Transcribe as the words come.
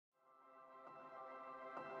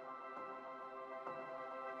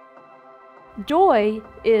Joy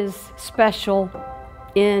is special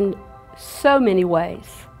in so many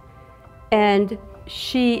ways, and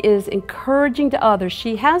she is encouraging to others.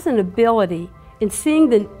 She has an ability in seeing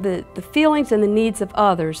the feelings and the needs of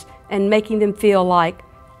others and making them feel like,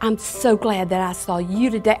 I'm so glad that I saw you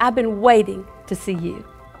today. I've been waiting to see you.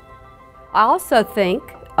 I also think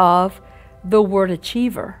of the word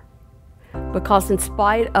achiever, because in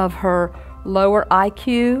spite of her lower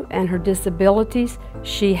IQ and her disabilities,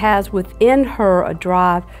 she has within her a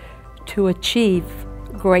drive to achieve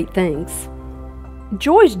great things.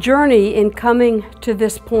 Joy's journey in coming to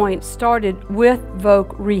this point started with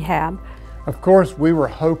Voc Rehab. Of course, we were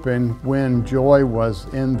hoping when Joy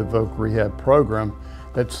was in the Voc Rehab program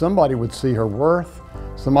that somebody would see her worth,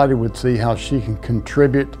 somebody would see how she can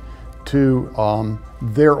contribute to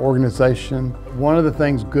their organization. One of the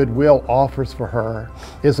things Goodwill offers for her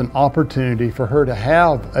is an opportunity for her to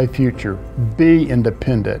have a future, be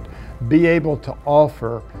independent, be able to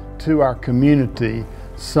offer to our community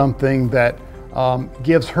something that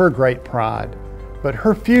gives her great pride. But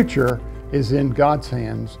her future is in God's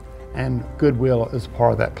hands, and Goodwill is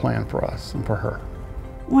part of that plan for us and for her.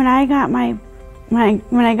 When I got my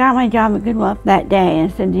job at Goodwill that day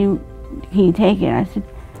and said, can you take it? I said,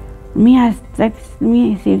 let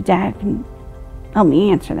me see if Dad can help me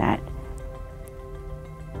answer that.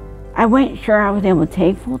 I wasn't sure I was able to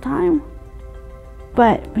take full time,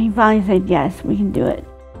 but he finally said, yes, we can do it.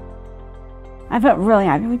 I felt really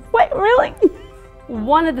happy. Like, what, really?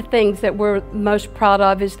 One of the things that we're most proud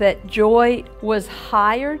of is that Joy was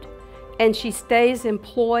hired and she stays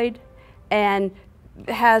employed and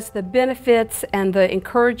has the benefits and the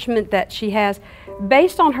encouragement that she has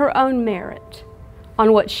based on her own merit,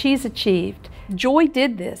 on what she's achieved. Joy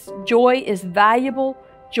did this. Joy is valuable,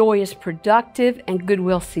 Joy is productive, and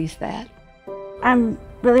Goodwill sees that. I'm a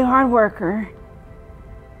really hard worker.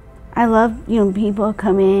 I love, people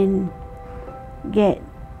come in, get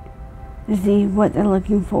to see what they're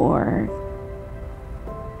looking for.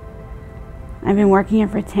 I've been working here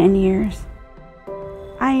for 10 years.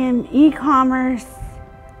 I am e-commerce.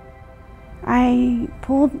 I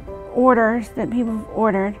pulled orders that people have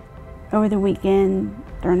ordered over the weekend,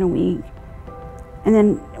 during the week. And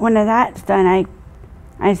then when that's done,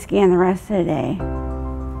 I scan the rest of the day.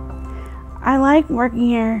 I like working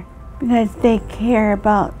here because they care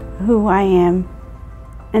about who I am,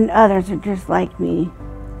 and others are just like me.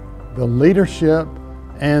 The leadership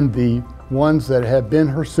and the ones that have been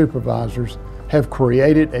her supervisors have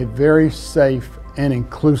created a very safe and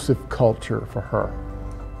inclusive culture for her.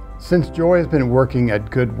 Since Joy has been working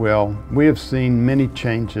at Goodwill, we have seen many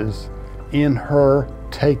changes in her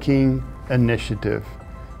taking initiative.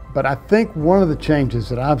 But I think one of the changes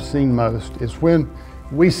that I've seen most is when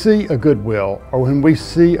we see a Goodwill, or when we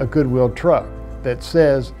see a Goodwill truck that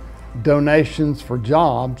says donations for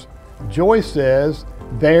jobs, Joy says,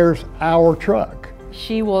 there's our truck.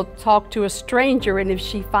 She will talk to a stranger, and if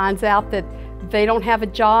she finds out that they don't have a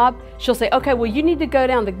job, she'll say, okay, well, you need to go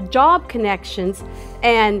down to Job Connections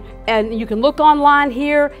and you can look online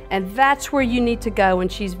here, and that's where you need to go.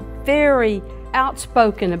 And she's very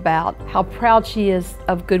outspoken about how proud she is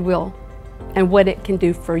of Goodwill and what it can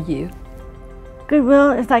do for you.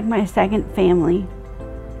 Goodwill is like my second family.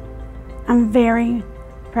 I'm very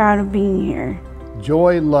proud of being here.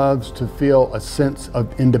 Joy loves to feel a sense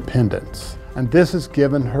of independence, and this has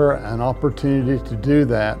given her an opportunity to do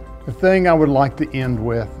that. The thing I would like to end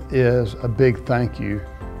with is a big thank you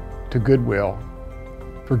to Goodwill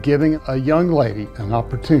for giving a young lady an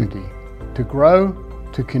opportunity to grow,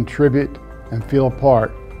 to contribute, and feel a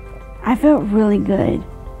part. I felt really good.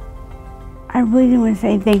 I really do want to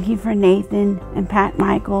say thank you for Nathan and Pat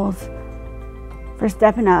Michaels for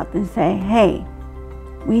stepping up and say, hey,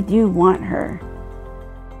 we do want her.